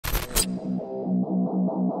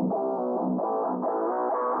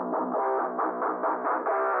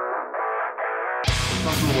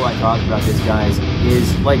Something what I talked about this, guys,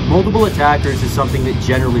 is like multiple attackers is something that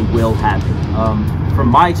generally will happen. From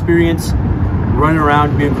my experience, running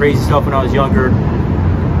around doing crazy stuff when I was younger,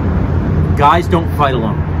 guys don't fight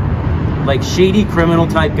alone. Like shady criminal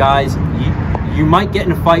type guys, you might get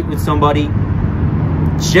in a fight with somebody.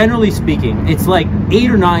 Generally speaking, it's like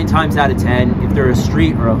 8 or 9 times out of 10, if they're a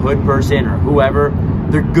street or a hood person or whoever,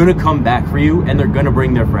 they're gonna come back for you and they're gonna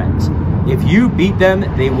bring their friends. If you beat them,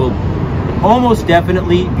 they will almost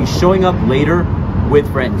definitely be showing up later with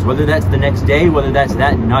friends, whether that's the next day, whether that's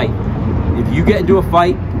that night. If you get into a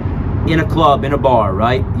fight in a club, in a bar,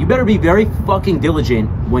 right, you better be very fucking diligent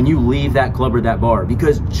when you leave that club or that bar,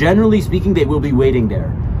 because generally speaking, they will be waiting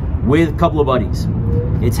there with a couple of buddies.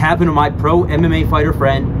 It's happened to my pro MMA fighter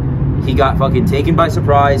friend. He got fucking taken by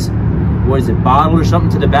surprise. What is it, bottle or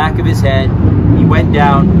something to the back of his head. He went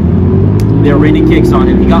down. They were raining kicks on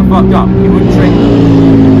him. He got fucked up. He wouldn't train.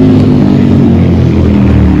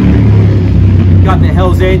 Got the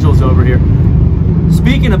Hells Angels over here.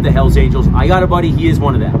 Speaking of the Hells Angels, I got a buddy, he is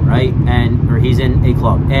one of them, right? Or he's in a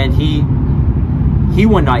club. And he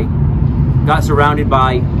one night got surrounded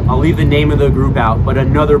by, I'll leave the name of the group out, but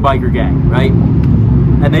another biker gang, right?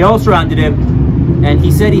 And they all surrounded him, and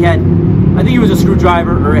he said he had, I think it was a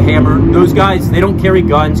screwdriver or a hammer. Those guys, they don't carry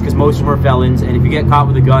guns because most of them are felons, and if you get caught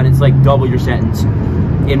with a gun, it's like double your sentence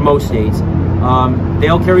in most states. They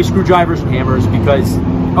all carry screwdrivers and hammers because,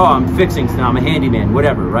 oh, I'm fixing stuff, I'm a handyman,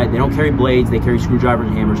 whatever, right? They don't carry blades, they carry screwdrivers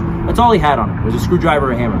and hammers. That's all he had on him, was a screwdriver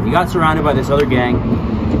or a hammer. He got surrounded by this other gang,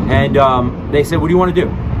 and they said, what do you want to do?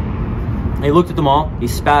 And he looked at them all, he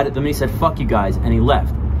spat at them, and he said, fuck you guys, and he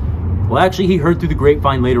left. Well, actually, he heard through the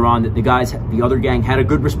grapevine later on that the other gang had a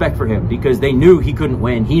good respect for him because they knew he couldn't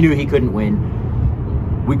win. He knew he couldn't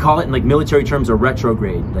win. We call it in like military terms a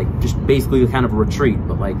retrograde, like just basically kind of a retreat,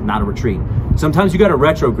 but like not a retreat. Sometimes you got to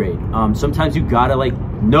retrograde. Sometimes you got to like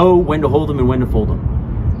know when to hold them and when to fold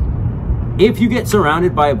them. If you get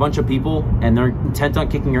surrounded by a bunch of people and they're intent on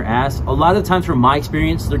kicking your ass, a lot of the times from my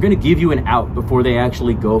experience, they're going to give you an out before they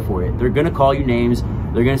actually go for it. They're going to call you names.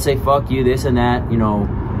 They're going to say, fuck you, this and that, you know,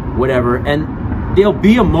 whatever. And there'll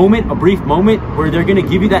be a moment, a brief moment, where they're going to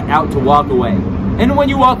give you that out to walk away. And when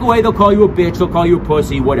you walk away, they'll call you a bitch, they'll call you a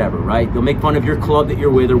pussy, whatever, right? They'll make fun of your club that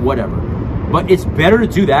you're with or whatever. But it's better to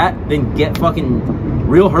do that than get fucking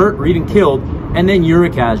real hurt or even killed, and then you're a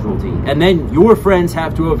casualty. And then your friends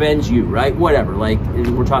have to avenge you, right? Whatever, like,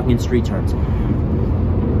 we're talking in street terms.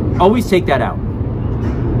 Always take that out.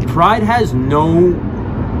 Pride has no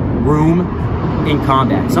room in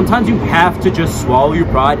combat. Sometimes you have to just swallow your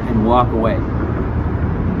pride and walk away.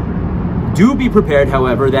 Do be prepared,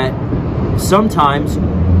 however, that sometimes,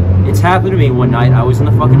 it's happened to me one night, I was in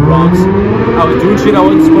the fucking Bronx, I was doing shit I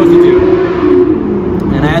wasn't supposed to do,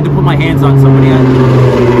 and I had to put my hands on somebody,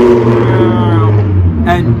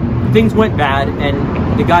 and things went bad,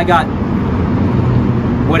 and the guy got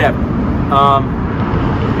whatever.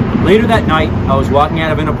 Later that night, I was walking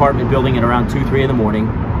out of an apartment building at around 2, 3 in the morning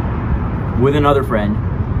with another friend,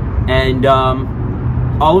 and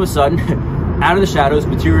all of a sudden, out of the shadows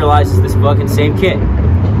materializes this fucking same kid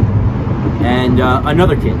and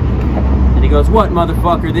another kid, and he goes, what,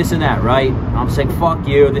 motherfucker, this and that, right? I'm saying, fuck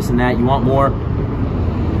you, this and that, you want more?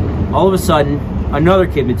 All of a sudden, another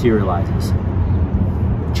kid materializes.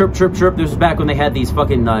 Chirp, chirp, chirp. This was back when they had these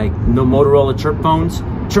fucking, like, no Motorola chirp phones.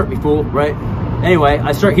 Chirp me, fool, right? Anyway,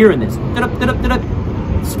 I start hearing this.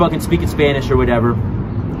 It's fucking speaking Spanish or whatever.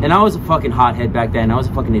 And I was a fucking hothead back then. I was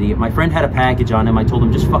a fucking idiot. My friend had a package on him. I told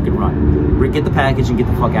him, just fucking run. Get the package and get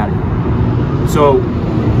the fuck out of here. So,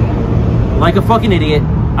 like a fucking idiot,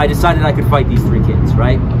 I decided I could fight these 3 kids,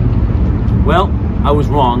 right? Well, I was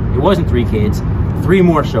wrong. It wasn't 3 kids. 3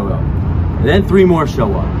 more showed up. And then 3 more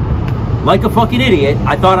show up. Like a fucking idiot,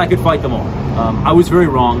 I thought I could fight them all. I was very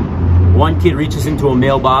wrong. One kid reaches into a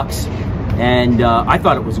mailbox, and I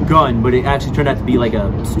thought it was a gun, but it actually turned out to be like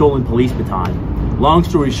a stolen police baton. Long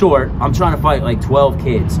story short, I'm trying to fight like 12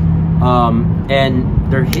 kids.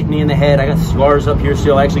 And they're hitting me in the head. I got scars up here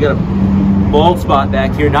still. I actually got a bald spot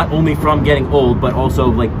back here, not only from getting old, but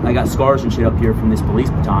also like I got scars and shit up here from this police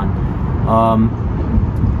baton.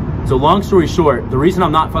 So long story short, the reason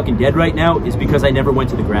I'm not fucking dead right now is because I never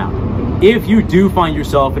went to the ground. If you do find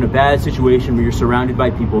yourself in a bad situation where you're surrounded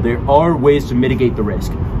by people, there are ways to mitigate the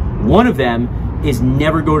risk. One of them is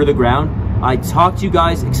never go to the ground. I talked to you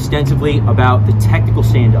guys extensively about the technical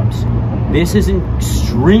stand-ups. This is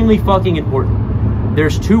extremely fucking important.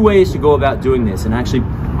 There's 2 ways to go about doing this, and actually,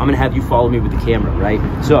 I'm gonna have you follow me with the camera, right?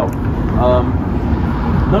 So,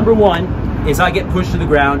 number 1, is I get pushed to the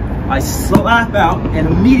ground, I slap out, and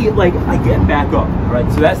immediately I get back up, all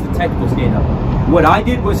right? So that's the technical stand-up. What I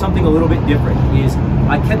did was something a little bit different, is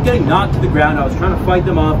I kept getting knocked to the ground. I was trying to fight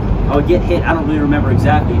them off. I would get hit, I don't really remember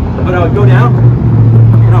exactly, but I would go down,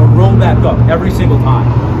 and I would roll back up every single time.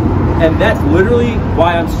 And that's literally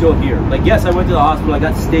why I'm still here. Like, yes, I went to the hospital, I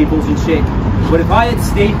got staples and shit, but if I had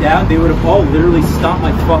stayed down, they would have all literally stomped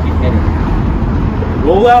my fucking head in.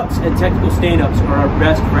 Rollouts and technical stand-ups are our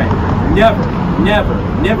best friend. Never,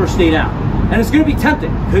 never, never stay down. And it's gonna be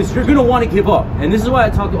tempting, because you're gonna wanna give up. And this is why I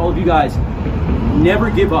talk to all of you guys, never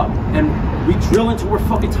give up. And we drill until we're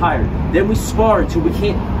fucking tired. Then we spar until we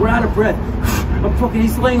can't, we're out of breath.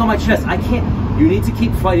 He's laying on my chest. I can't. You need to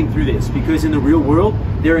keep fighting through this, because in the real world,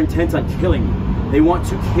 they're intent on killing you. They want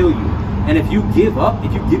to kill you. And if you give up,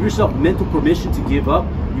 if you give yourself mental permission to give up,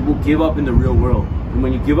 you will give up in the real world. And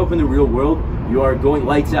when you give up in the real world, you are going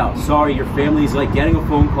lights out. Sorry, your family is like getting a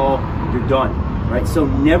phone call, you're done, right? So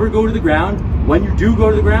never go to the ground. When you do go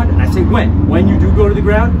to the ground, and I say when you do go to the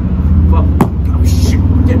ground, fuck, oh shit,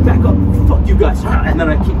 get back up, fuck you guys, and then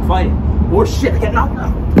I keep fighting. Or shit, I get knocked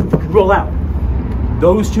out, roll out.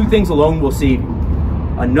 Those two things alone will save you.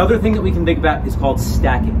 Another thing that we can think about is called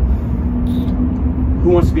stacking. Who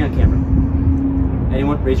wants to be on camera?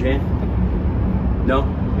 Anyone? Raise your hand. No?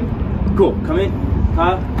 Cool, come in,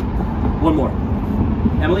 Kyle. One more.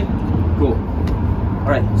 Emily? Cool. All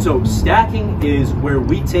right, so stacking is where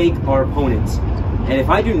we take our opponents, and if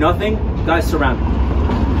I do nothing, guys surround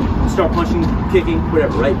me. Start punching, kicking,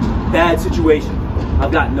 whatever, right? Bad situation.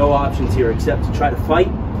 I've got no options here except to try to fight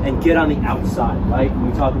and get on the outside, right? When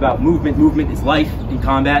we talk about movement, movement is life in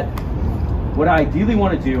combat. What I ideally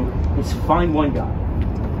want to do is find one guy.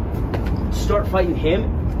 Start fighting him.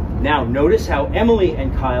 Now notice how Emily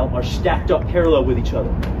and Kyle are stacked up parallel with each other.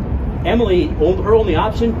 Emily, her only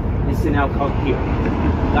option is to now come here.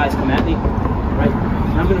 Guys, come at me, right?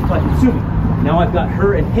 And I'm gonna fight Sumi. Now I've got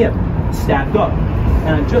her and him stacked up.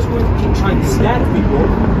 And I'm just going to keep trying to stack people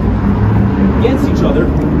against each other.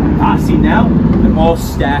 Ah, see now, they're all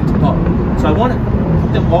stacked up. So I wanna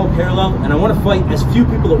put them all parallel, and I wanna fight as few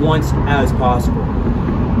people at once as possible.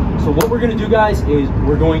 So what we're gonna do, guys, is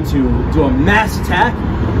we're going to do a mass attack.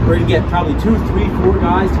 We're gonna get probably 2, 3, 4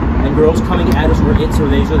 guys and girls coming at us, or it's or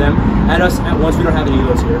they's or them, at us at once. We don't have any of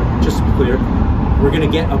those here, just to be clear. We're gonna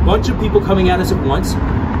get a bunch of people coming at us at once,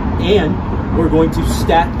 and we're going to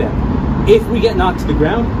stack them. If we get knocked to the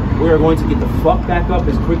ground, we are going to get the fuck back up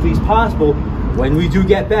as quickly as possible. When we do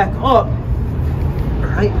get back up,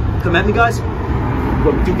 all right, come at me, guys.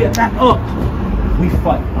 When we do get back up, we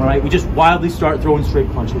fight, all right? We just wildly start throwing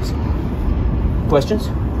straight punches. Questions?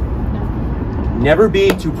 No. Never be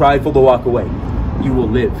too prideful to walk away. You will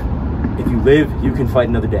live. If you live, you can fight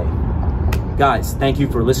another day. Guys, thank you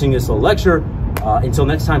for listening to this little lecture. Until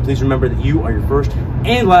next time, please remember that you are your first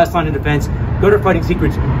and last line of defense. Go to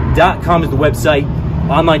fightingsecrets.com is the website.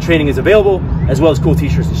 Online training is available, as well as cool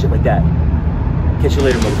t-shirts and shit like that. Catch you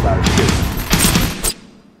later, motherfuckers.